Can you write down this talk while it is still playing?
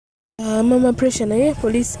Mama pressure naye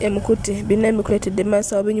police emukutte bina bikuletedde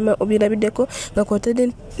maaso abinyuma obirabiddeko nga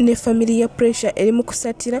kwotadde ne family ya pressure eri mu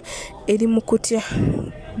kusattira eri mu kutya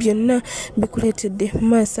byonna bikuletedde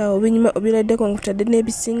maaso awo binyuma obiraddeko nga kwotadde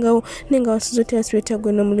n'ebisingawo nenga wasuzo transmitter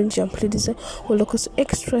gwe n'omulungi ampuliriza olokoso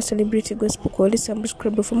extra celebrity gospel call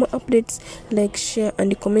subscribe for more updates like share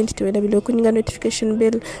and comment tuwerabire okunyinga notification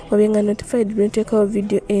bell obenga notified bwentekawo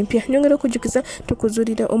video empya nyongera okujukiza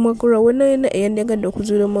tukuzulira omwagura wonna yonna eyandiagadde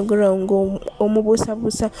okuzulira omwagura ngo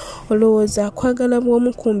omubuusabuusa olowooza kwagala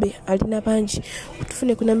bw'omukumbe alina bangi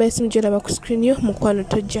tufune ku namba y'essimu gy'olaba ku screen yo mukwano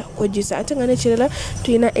tojja kwejjusa ate nga n'ekirala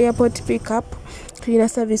tulina airport pickup tulina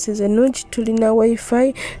services ennungi tulina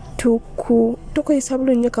wifi tukozesa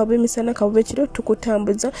bulungi kabuba emisana kabuba ekiro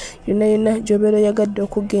tukutambuza yonna yonna gy'obeera oyagadde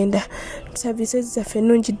okugenda services zaffe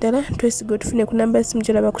ennungi ddala twesiga tufune ku namba y'essimu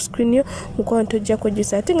gy'olaba ku screen yo mukwano tojja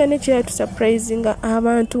kwejjusa ate nga n'ekirala tusurprisinga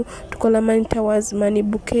abantu tukola money towers money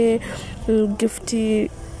bouquet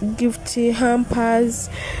gift hampers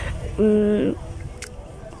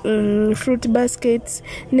fruit baskets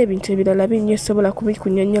n'ebintu ebirala bingi osobola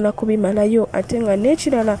kubikunyonnyola kubimalayo ate nga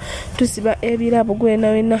n'ekirala tusiba ebirabo gwena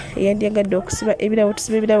wena eyandyagadde okusiba ebirabo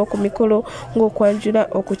tusiba ebirabo ku mikolo ng'okwanjula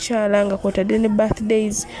okukyala nga kwotadde ne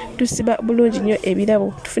birthdays tusiba bulungi nnyo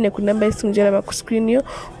ebirabo tufune ku namba y'essimu gy'olaba ku screen yo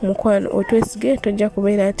mukwano otwesige tojja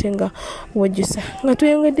kubeera ate nga wojjusa nga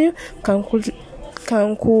tweyongeddeyo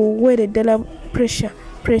kankuweere ddala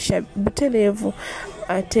pressure butereevu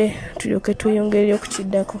ate tulyoke tweyongereyo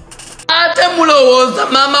kukiddako ate mulowooza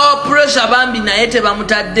maama wa pressure bambi naye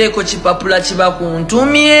tebamutaddeeko kipapula kiba ku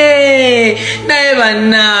ntumye naye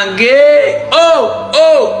bannange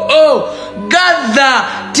gather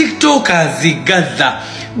tiktokers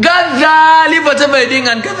gather leave whatever you're doing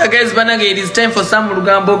and gather guys banage it is time for some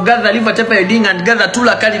lugambo gather leave whatever you're doing and gather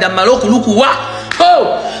tulakalira maloku lukuwa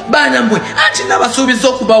bana mbwe anti nabasuubiza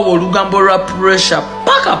okubawa olugambo lwa pressure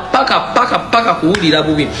paka kuwulira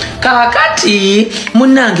bubi kakati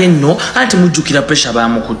munnange nno anti mujjukira pressure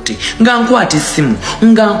bamukutte nga nkwata essimu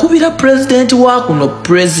nga nkubira president wa kuno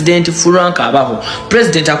president Frank abaho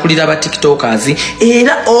president akulira aba tiktokers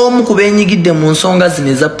era omu ku beenyigidde mu nsonga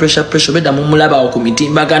zino eza pressure beda mumulabawo ku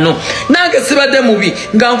mitimbagano nange sibadde mubi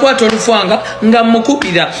nga nkwata olufwanga nga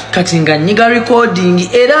mukubira kati nga nyiga recording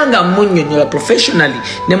era nga munnyonnyola professionally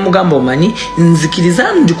ne mugamba omanyi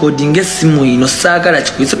nzikiriza recording essimu ino saagala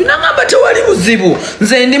kikuyisa binangamba tewali buzibu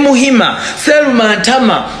nze ndi muhima Seluma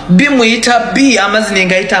Ntama bimuyita B amazina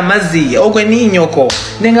ngayita amazi ogwe ninyoko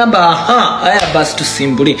nengamba aya basi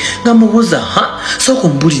tusimbuli ngamubuza so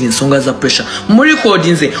kumbulira ensonga za pressure mu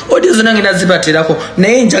recording nze audio zonange nazibaterako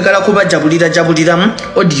naye njagala jabulira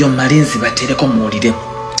audio malinzi batereko muwulire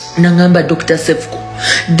nangamba Dr.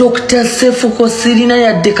 Sefuko sirina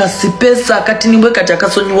yadde kasipesa kati nimbwe kati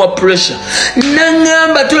akasonyiwa pressure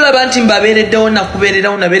nangamba tulaba nti mbabeereddewo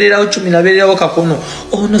nakubeererawo nabeererawo 10 nabeererawo kakono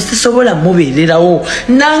ono sisobola mubeererawo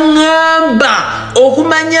nangamba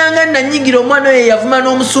okumanyanga nanyigira omwana oyo yavuma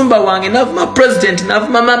n'omusumba wange navuma president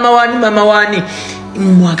navuma mama wani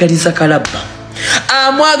mwagaliza kalaba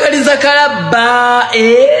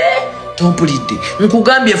tompulidde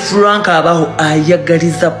nkugambye Frank abaho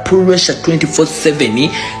ayagaliza pressure 24/7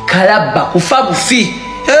 kalaba kufa bufi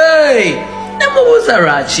namubuuza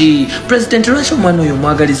lwaki president lwaki omwana oyo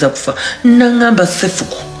mwagaliza kufa nangamba sefu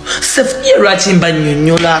ye lwaki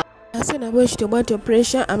mbanyonnyola ase nabwe ekityo bwatyo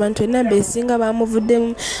pressure abantu enamba esinga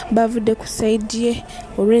bavudde ku side ye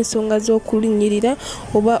olw'ensonga z'okulinnyirira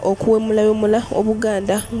oba okuwemula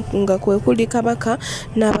obuganda nga kwe kuli kabaka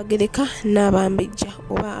n'abagereka n'abambejja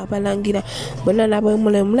oba abalangira bonna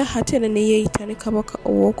n'abawemula ate era ne yeeyita ne kabaka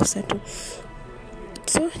owookusatu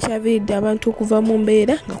so kyaviridde abantu okuva mu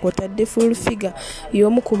mbeera nga kwotadde full figure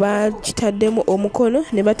y'omu ku bakitaddemu omukono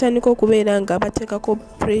ne batandika okubeera nga bateekako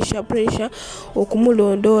pressure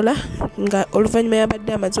okumulondoola nga oluvannyuma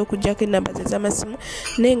yabadde amaze okugyako ennamba ze z'amasimu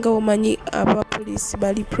naye nga omanyi abapoliisi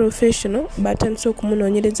bali professional batandise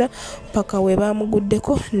okumunoonyereza paka we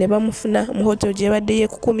bamuguddeko ne bamufuna mu hotel gye yabadde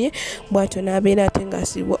yeekukumye bw'atyo n'abeera ate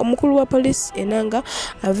ng'asibwa omukulu wa poliisi enanga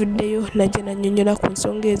avuddeyo najja nannyonnyola ku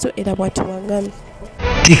nsonga ezo era bw'ati bw'agambye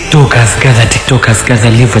TikTokers gather,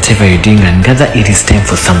 leave whatever you're doing and gather. It is time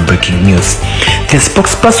for some breaking news. The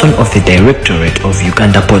spokesperson of the Directorate of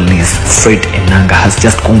Uganda Police, Fred Enanga, has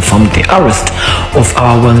just confirmed the arrest of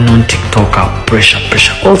our well-known TikToker Pressure,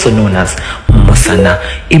 also known as Musana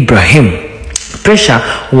Ibrahim. Pressure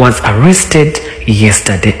was arrested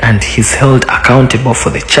yesterday and he's held accountable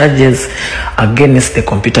for the charges against the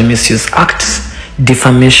Computer Misuse Act,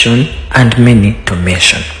 defamation, and many to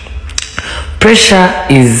mention. Pressure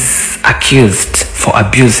is accused for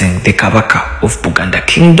abusing the Kabaka of Buganda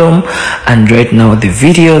Kingdom, and right now the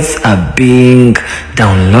videos are being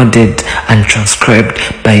downloaded and transcribed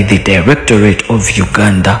by the Directorate of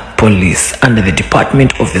Uganda Police under the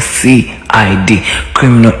Department of the CID,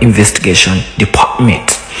 Criminal Investigation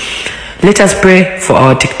Department. Let us pray for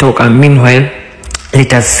our TikToker. Meanwhile,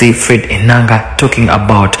 let us see Fred Enanga talking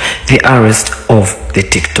about the arrest of the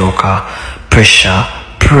TikToker. Pressure.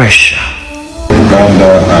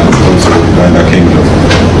 Uganda and also Uganda Kingdom.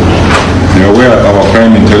 You are aware our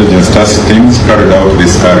crime intelligence task teams carried out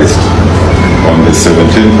this arrest on the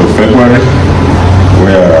 17th of February,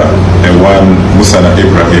 where one Musana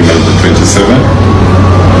Ibrahim, 27,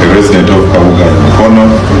 a resident of Kabuga Mukono,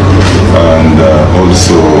 and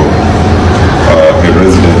also a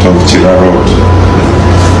resident of Chira Road,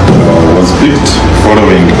 was picked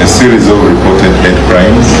following a series of reported hate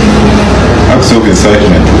crimes, acts of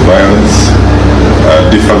incitement to violence,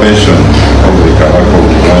 defamation of the Kabaka of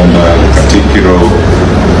Uganda, the Katikiro,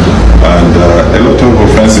 and a lot of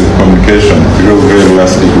offensive communication through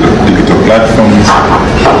various digital platforms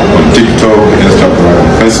on TikTok, Instagram,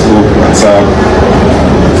 Facebook, WhatsApp,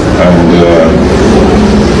 and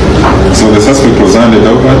so the suspect was handed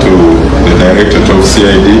over to the Directorate of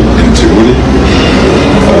CID in Tufudde,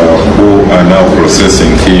 who are now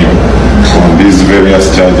processing him on these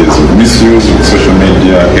various charges of misuse of social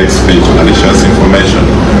media, hate speech, malicious information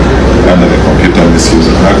under the Computer Misuse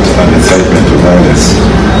Act and incitement to violence.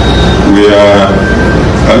 We are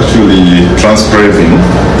actually transcribing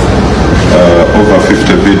over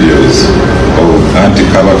 50 videos of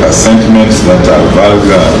anti-Kabaka sentiments that are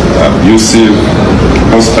vulgar, abusive,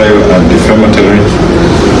 hostile, and defamatory.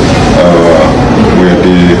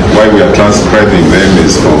 Why we are transcribing them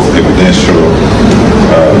is for evidential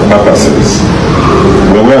purposes.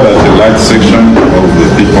 We're aware that a large section of the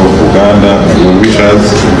people of Uganda and wishers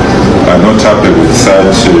are not happy with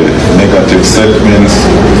such negative statements,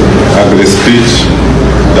 ugly speech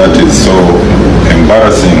that is so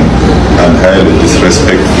embarrassing and highly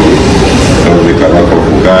disrespectful of the Kabaka of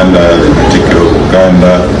Uganda, the particular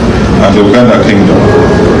Uganda, and the Uganda Kingdom.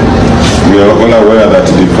 We are all aware that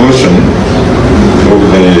devotion of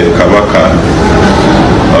the Kabaka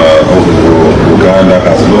of Uganda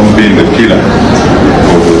has long been the pillar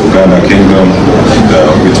of the Uganda Kingdom,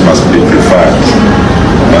 which must be preferred,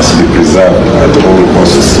 must be preserved at all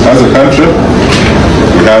costs. As a country,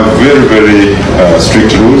 we have very, very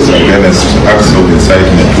strict rules against acts of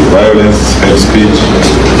incitement to violence, hate speech,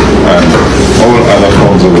 and all other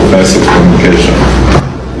forms of offensive communication.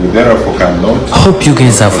 We therefore cannot. Hope you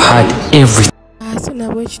guys have heard everything. So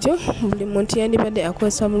nabwe kityo buli muntu yandibadde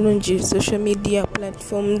akozesa bulungi social media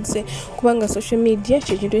platforms kubanga social media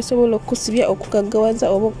kye kintu ekisobola okusibya okugaggawaza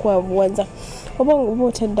oba okwabuwaza oba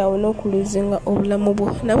otaddawo n'okuluzinga obulamu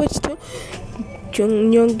bwo. Nabwe kityo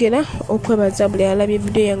nyongera okwebaza buli alabye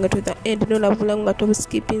video yange to the end n'olabula nga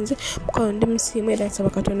tobuskipinze mukawo ndi musiimu era nsaba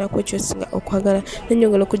Katonda kwekyosinga okwagala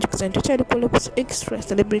nenyongera okujjukiza nti okyali kukola extra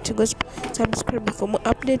celebrity gospel. Subscribe for more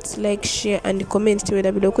updates, like, share and comment.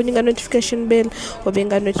 Tiwerabira okunyinga notification bell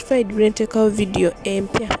obenga notified buli nteekawo video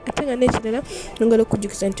empya. Ate nga n'ekirala nyongera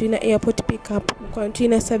okujjukiza nti tulina airport pickup,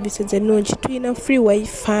 tulina services ennungi, tulina free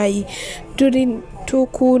wifi,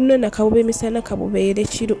 tukuno na kabube misana kabubeere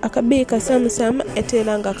kiro akabeyi kasamusama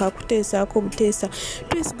etera nga kakuteesaako obuteesa.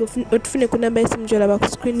 Twesiga otufune ku namba y'essimu gy'olaba ku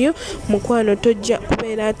screen yo mukwano tojja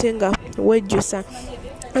kubeera ate nga wejjusa.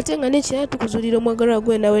 Ate nga n'ekirala tukuzuulira omwagalwa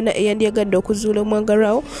gwena wena eyandiyagadde okuzuula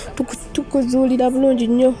omwagalwawo tukuzuulira bulungi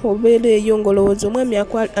nnyo obeera eyo ng'olowooza omwami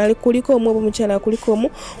kuliko omu oba omukyala akuliko omu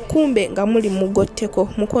kumbe nga muli mugotteko.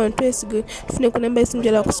 Mukwano twesige tufune ku namba y'essimu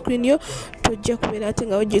gy'olaba ku screen yo tojja kubeera ate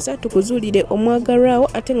nga wejjusa tukuzuulire omwagalwawo.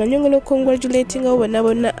 Ate nga nyongera okukongratulatingawo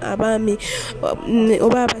bonna abaami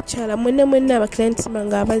oba abakyala mwenna abakirayinti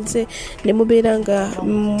nga abazze ne mubeera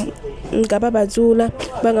nga babazuula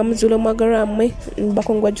banga muzuula omwagalwa mmwe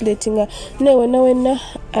bakongratulatinga newe wenna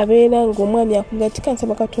abeera ng'omwami akugatika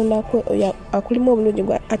nsaba Katonda akulimu obulungi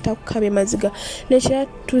gwa atakukabye maziga. Nekira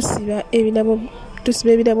tusiba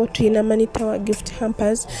ebirabo tulina money tower gift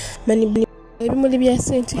hampers ebimuli bya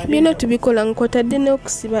sente byonna tubikola nkotadde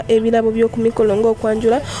n'okusiba ebirabo by'okumikolo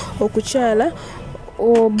ng'okwanjula okukyala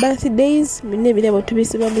birthdays bino ebirabo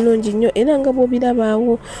tubisiba bulungi nnyo era nga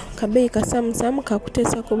bw'obirabaawo kabeeyi kasamusamu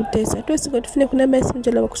kakuteesako obuteesa. Twesiga tufune ku namba y'essimu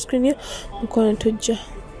gy'olaba ku screen yo mukono tojja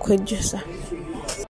kwejjusa.